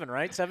seven,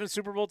 right? Seven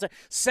Super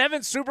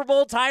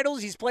Bowl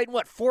titles. He's played,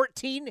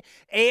 14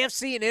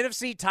 AFC and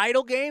NFC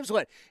title games.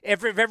 What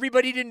if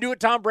everybody didn't do what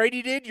Tom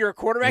Brady did? You're a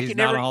quarterback. He's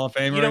not a Hall of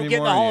Famer You don't anymore? get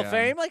in the Hall of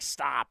Fame.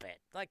 Stop it.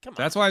 Come on.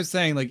 That's why I was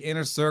saying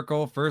inner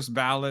circle, first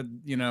ballot.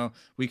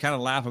 We kind of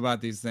laugh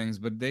about these things,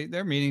 but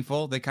they're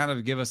meaningful. They kind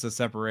of give us a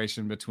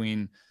separation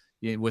within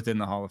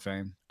the Hall of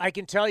Fame. I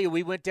can tell you,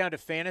 we went down to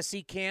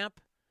fantasy camp.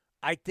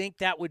 I think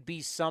that would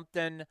be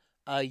something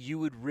you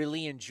would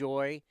really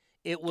enjoy.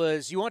 It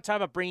was, you want to talk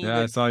about bringing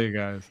I saw you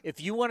guys.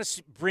 If you want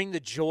to bring the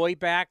joy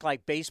back,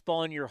 like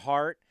baseball in your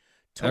heart.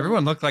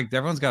 Everyone looked like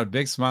everyone's got a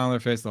big smile on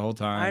their face the whole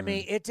time. I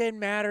mean, it didn't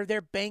matter.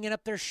 They're banging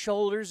up their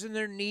shoulders and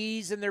their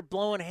knees, and they're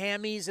blowing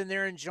hammies, and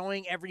they're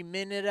enjoying every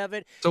minute of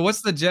it. So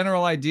what's the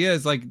general idea?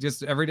 Is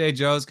just everyday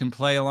Joes can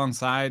play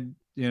alongside,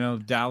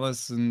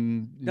 Dallas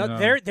and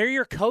they're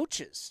your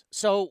coaches.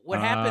 So what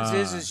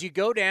happens is you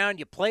go down,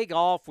 you play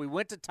golf. We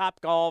went to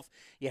Top Golf.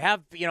 You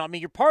have, you're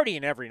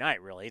partying every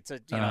night, really. It's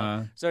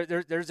so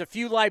there's a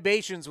few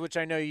libations, which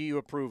I know you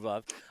approve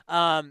of.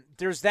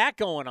 There's that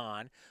going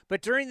on.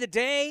 But during the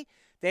day,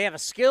 they have a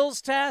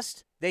skills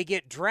test. They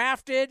get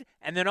drafted,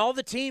 and then all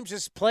the teams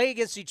just play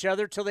against each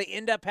other till they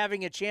end up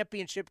having a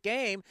championship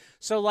game.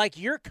 So,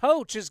 your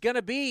coach is going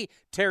to be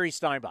Terry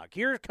Steinbach.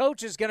 Your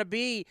coach is going to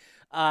be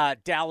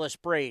Dallas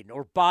Braden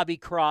or Bobby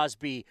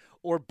Crosby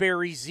or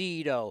Barry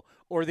Zito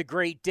or the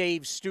great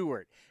Dave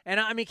Stewart. And,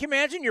 can you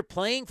imagine you're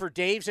playing for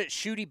Dave's at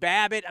Shooty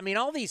Babbitt?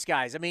 All these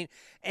guys. And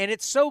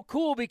it's so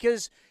cool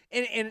because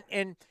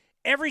and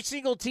every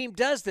single team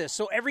does this.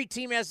 So every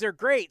team has their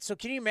great. So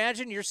can you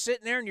imagine you're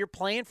sitting there and you're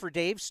playing for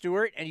Dave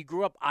Stewart and you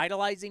grew up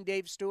idolizing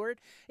Dave Stewart?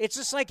 It's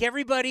just like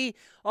everybody,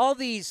 all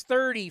these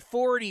 30,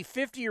 40,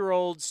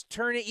 50-year-olds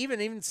turn it,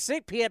 even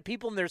sick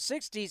people in their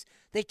 60s,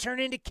 they turn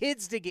into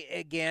kids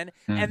again,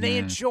 and they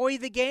enjoy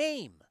the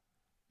game.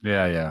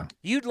 Yeah.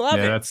 You'd love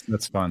it.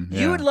 That's fun.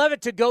 Yeah. You would love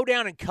it to go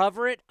down and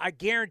cover it. I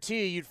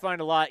guarantee you'd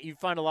find a lot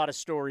of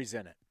stories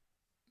in it.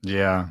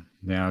 Yeah.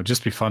 It'd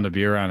just be fun to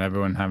be around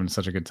everyone having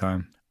such a good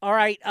time. All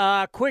right,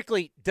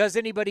 quickly, does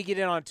anybody get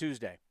in on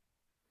Tuesday?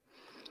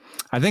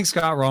 I think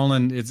Scott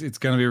Rowland, it's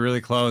going to be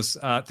really close.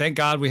 Thank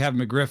God we have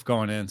McGriff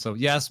going in. So,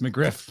 yes,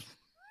 McGriff.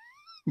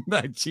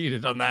 I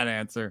cheated on that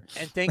answer.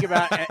 And think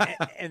about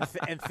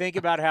and think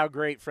about how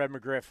great Fred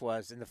McGriff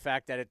was, and the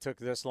fact that it took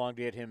this long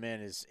to get him in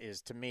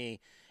is to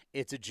me,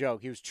 it's a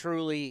joke. He was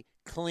truly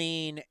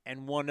clean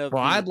and one of.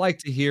 Well, I'd like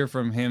to hear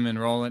from him and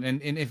Roland,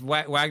 and if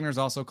Wagner's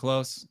also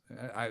close,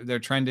 they're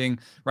trending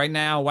right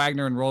now.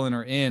 Wagner and Roland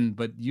are in,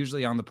 but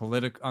usually on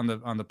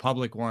the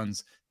public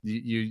ones,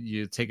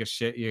 you take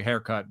your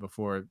haircut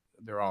before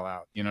they're all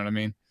out. You know what I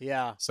mean?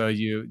 Yeah. So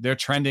they're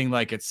trending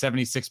like at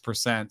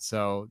 76%.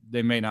 So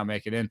they may not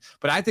make it in,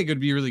 but I think it'd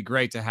be really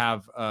great to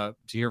have to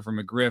hear from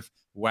McGriff,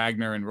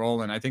 Wagner, and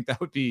Roland. I think that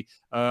would be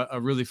a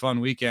really fun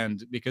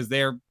weekend because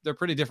they're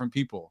pretty different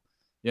people,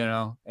 you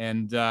know,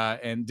 and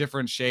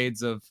different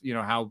shades of, you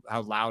know,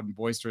 how loud and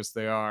boisterous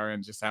they are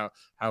and just how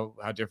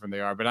different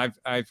they are. But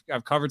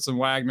I've covered some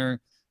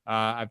Wagner.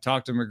 I've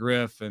talked to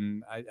McGriff,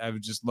 and I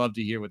would just love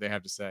to hear what they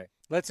have to say.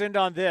 Let's end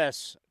on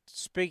this.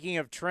 Speaking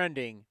of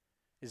trending,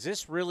 is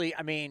this really,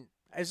 I mean,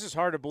 this is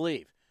hard to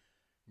believe.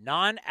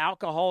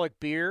 Non-alcoholic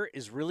beer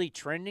is really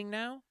trending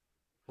now?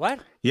 What?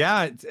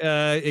 Yeah,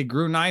 it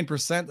grew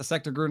 9%. The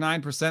sector grew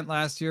 9%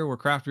 last year, where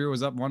craft beer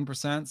was up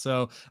 1%.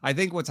 So I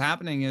think what's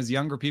happening is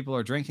younger people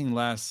are drinking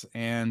less,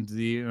 and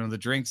the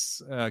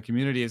drinks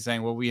community is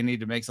saying, well, we need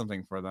to make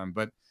something for them.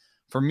 But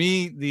for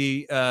me,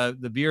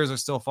 the beers are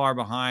still far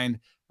behind.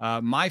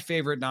 My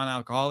favorite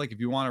non-alcoholic, if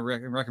you want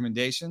a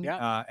recommendation,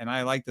 and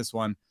I like this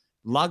one,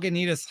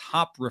 Lagunitas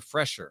Hop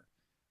Refresher.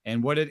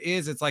 And what it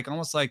is, it's like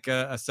almost like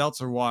a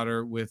seltzer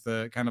water with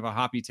a kind of a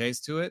hoppy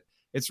taste to it.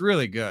 It's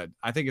really good.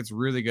 I think it's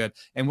really good.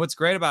 And what's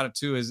great about it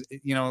too is,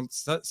 you know,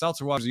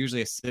 seltzer water is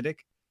usually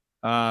acidic.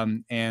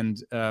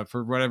 And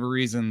for whatever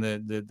reason,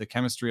 the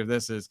chemistry of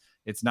this is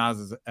it's not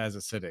as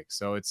acidic.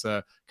 So it's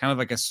kind of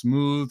like a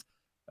smooth,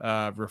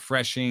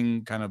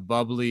 refreshing, kind of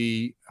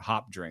bubbly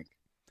hop drink.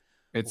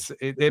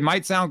 It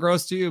might sound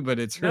gross to you, but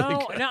it's really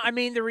good. No, I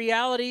mean, the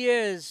reality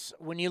is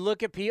when you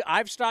look at people,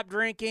 I've stopped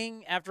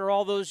drinking after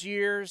all those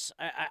years.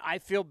 I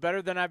feel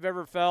better than I've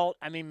ever felt.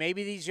 I mean,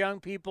 maybe these young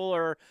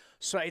people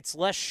so it's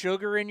less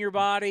sugar in your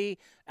body.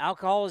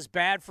 Alcohol is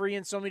bad for you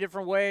in so many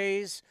different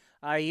ways.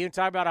 You can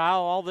talk about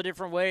how all the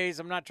different ways.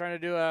 I'm not trying to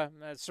do a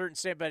certain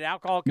statement, but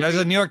alcohol. There's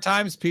a New York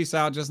Times piece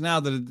out just now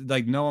that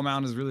like no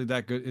amount is really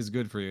that good is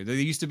good for you. There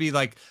used to be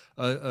like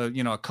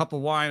a cup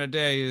of wine a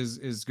day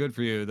is good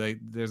for you.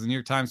 There's a New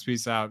York Times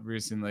piece out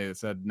recently that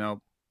said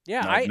no.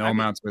 Yeah, no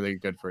amount's really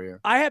good for you.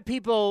 I have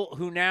people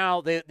who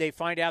now they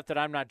find out that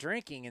I'm not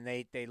drinking and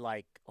they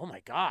like, oh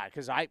my God,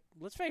 because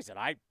let's face it,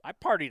 I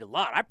partied a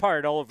lot. I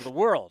partied all over the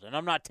world, and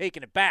I'm not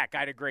taking it back. I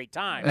had a great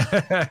time.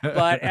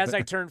 But as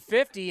I turned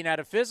 50 and had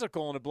a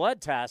physical and a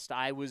blood test,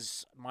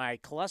 my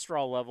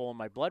cholesterol level and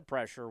my blood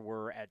pressure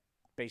were at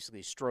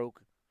basically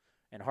stroke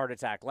and heart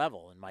attack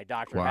level. And my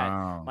doctor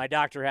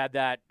had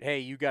that, hey,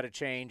 you got to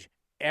change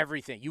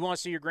everything. You want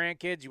to see your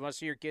grandkids, you want to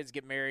see your kids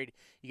get married,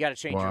 you got to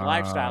change your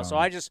lifestyle. So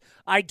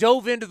I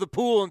dove into the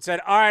pool and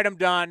said, all right, I'm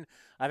done.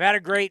 I've had a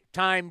great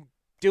time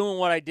doing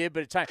what I did,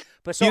 but it's time.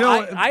 But so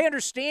I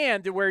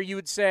understand where you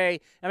would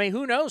say, I mean,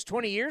 who knows,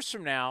 20 years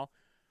from now,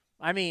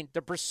 I mean,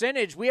 the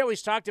percentage, we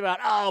always talked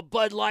about,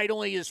 Bud Light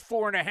only is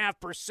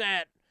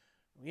 4.5%.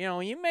 You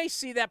know, you may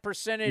see that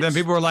percentage. Then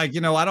people were like,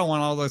 you know, I don't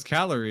want all those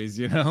calories,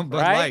 you know,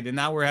 Bud Light. And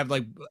now we have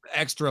like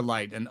extra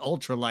light and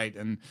ultra light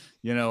and,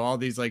 you know, all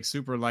these like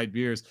super light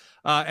beers.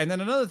 And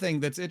then another thing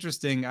that's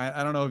interesting,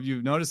 I don't know if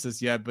you've noticed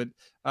this yet, but,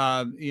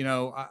 you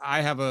know,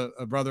 I have a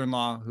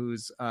brother-in-law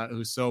who's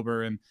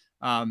sober. And,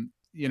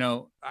 you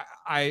know,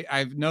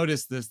 I've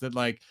noticed this, that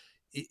like,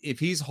 if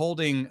he's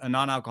holding a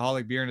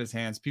non-alcoholic beer in his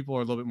hands, people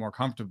are a little bit more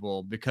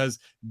comfortable because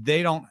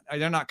they're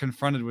not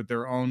confronted with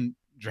their own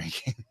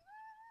drinking.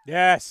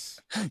 Yes.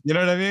 You know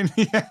what I mean?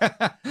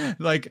 Yeah.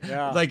 Like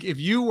if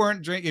you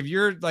weren't if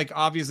you're like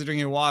obviously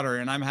drinking water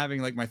and I'm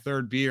having like my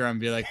third beer, I'm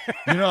be like,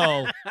 you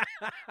know,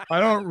 I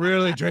don't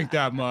really drink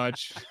that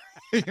much.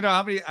 You know,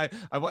 how many, I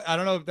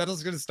don't know if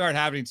that's going to start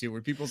happening to you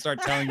where people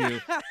start telling you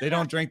they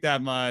don't drink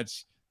that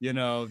much. You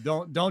know,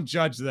 don't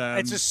judge them.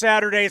 It's a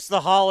Saturday. It's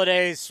the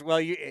holidays. Well,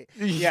 and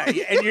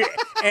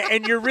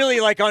you're really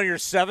like on your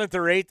 7th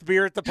or 8th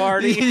beer at the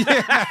party.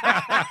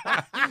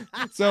 Yeah.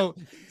 So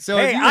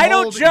hey, I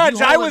don't judge.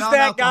 I was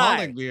that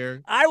guy.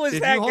 Beer, if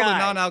you hold a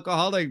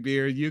non-alcoholic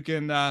beer, you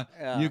can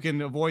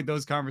avoid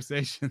those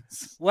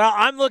conversations. Well,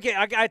 I'm looking.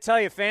 I tell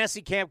you,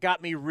 Fantasy Camp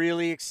got me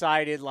really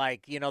excited.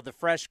 Like, you know, the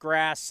fresh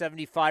grass,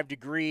 75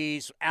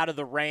 degrees, out of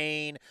the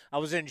rain. I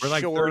was in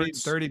shorts. Like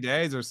 30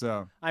 days or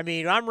so. I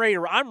mean, I'm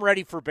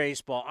ready for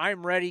baseball.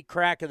 I'm ready,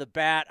 crack of the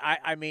bat.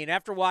 I mean,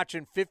 after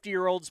watching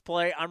 50-year-olds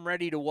play, I'm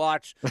ready to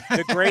watch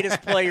the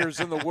greatest players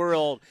in the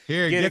world.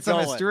 Here, get some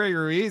Esteury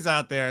Ruiz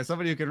out there,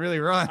 somebody who can really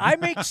run. I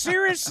mean,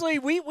 seriously,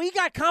 we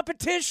got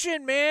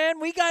competition, man.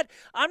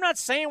 I'm not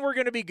saying we're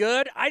going to be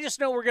good. I just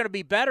know we're going to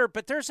be better,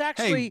 but there's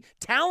actually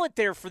talent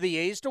there for the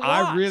A's to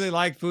watch. I really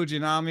like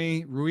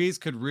Fujinami. Ruiz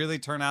could really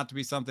turn out to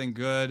be something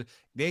good.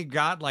 They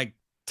got like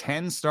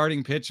 10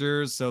 starting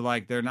pitchers, so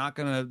like they're not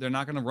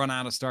gonna run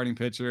out of starting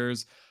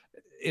pitchers.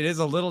 It is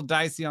a little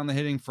dicey on the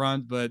hitting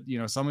front, but you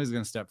know, somebody's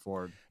going to step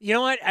forward. You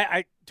know what?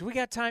 Do we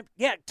got time?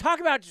 Yeah, talk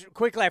about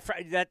quickly.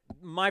 That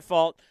my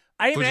fault.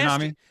 I didn't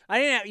ask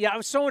you. I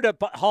was so into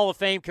Hall of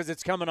Fame because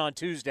it's coming on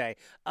Tuesday.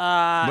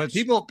 But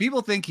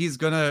people think he's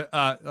gonna.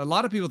 A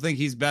lot of people think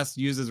he's best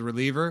used as a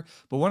reliever.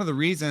 But one of the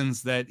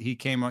reasons that he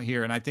came out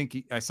here, and I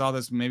think I saw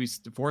this maybe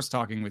Force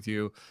talking with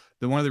you.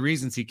 One of the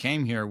reasons he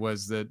came here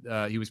was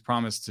that he was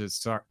promised to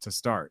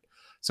start.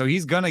 So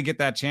he's going to get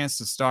that chance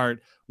to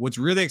start. What's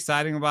really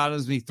exciting about it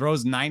is he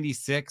throws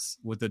 96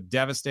 with a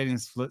devastating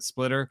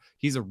splitter.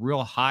 He's a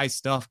real high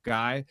stuff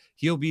guy.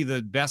 He'll be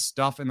the best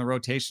stuff in the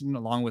rotation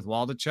along with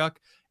Waldichuk.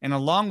 And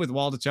along with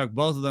Waldichuk,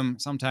 both of them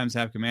sometimes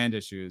have command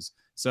issues.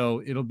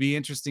 So it'll be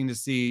interesting to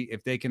see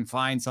if they can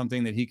find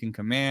something that he can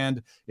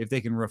command, if they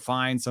can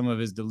refine some of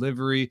his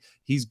delivery.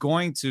 He's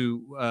going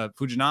to,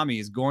 Fujinami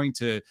is going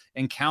to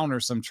encounter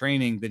some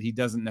training that he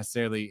doesn't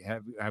necessarily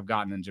have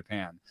gotten in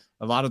Japan.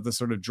 A lot of the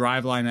sort of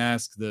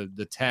driveline-esque,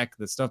 the tech,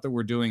 the stuff that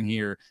we're doing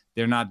here,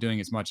 they're not doing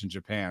as much in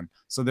Japan.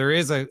 So there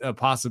is a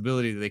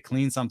possibility that they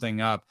clean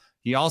something up.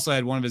 He also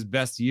had one of his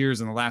best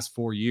years in the last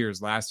 4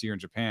 years, last year in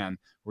Japan,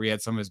 where he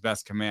had some of his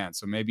best commands.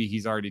 So maybe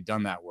he's already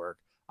done that work.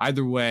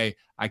 Either way,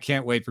 I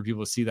can't wait for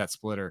people to see that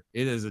splitter.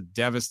 It is a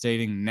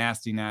devastating,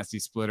 nasty, nasty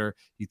splitter.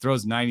 He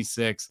throws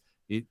 96.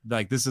 He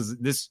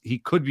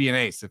could be an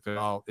ace if it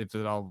all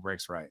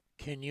breaks right.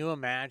 Can you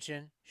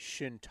imagine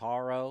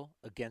Shintaro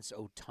against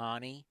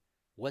Ohtani?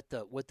 What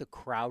the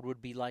crowd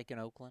would be like in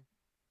Oakland?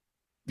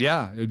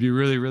 Yeah, it'd be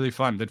really, really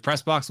fun. The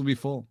press box will be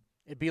full.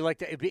 It'd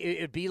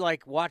be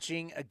like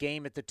watching a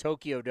game at the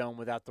Tokyo Dome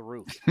without the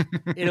roof.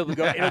 It'll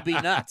be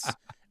nuts.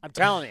 I'm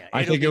telling you.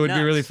 I think it would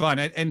be really fun.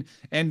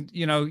 And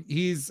you know,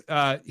 he's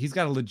got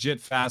a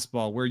legit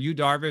fastball where Yu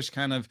Darvish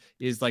kind of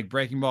is like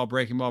breaking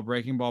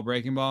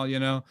ball, you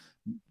know.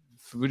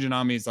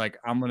 Fujinami is like,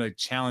 I'm going to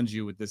challenge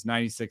you with this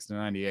 96 to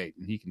 98,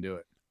 and he can do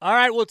it. All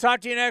right, we'll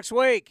talk to you next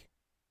week.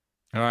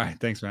 All right,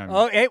 thanks for having me.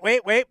 Oh, hey,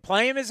 wait.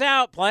 Play him is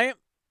out. Play him.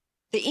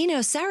 The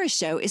Eno Saris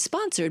Show is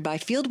sponsored by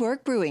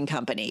Fieldwork Brewing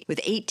Company. With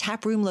 8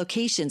 taproom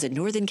locations in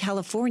Northern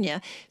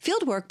California,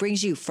 Fieldwork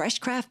brings you fresh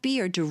craft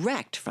beer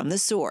direct from the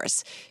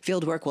source.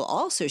 Fieldwork will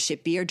also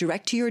ship beer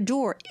direct to your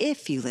door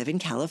if you live in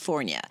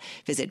California.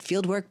 Visit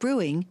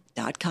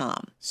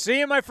fieldworkbrewing.com. See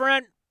you, my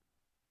friend.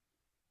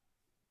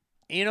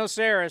 Eno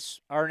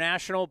Saris, our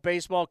national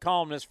baseball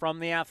columnist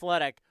from The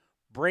Athletic,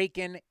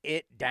 breaking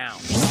it down.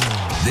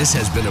 This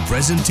has been a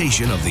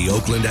presentation of the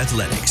Oakland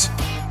Athletics.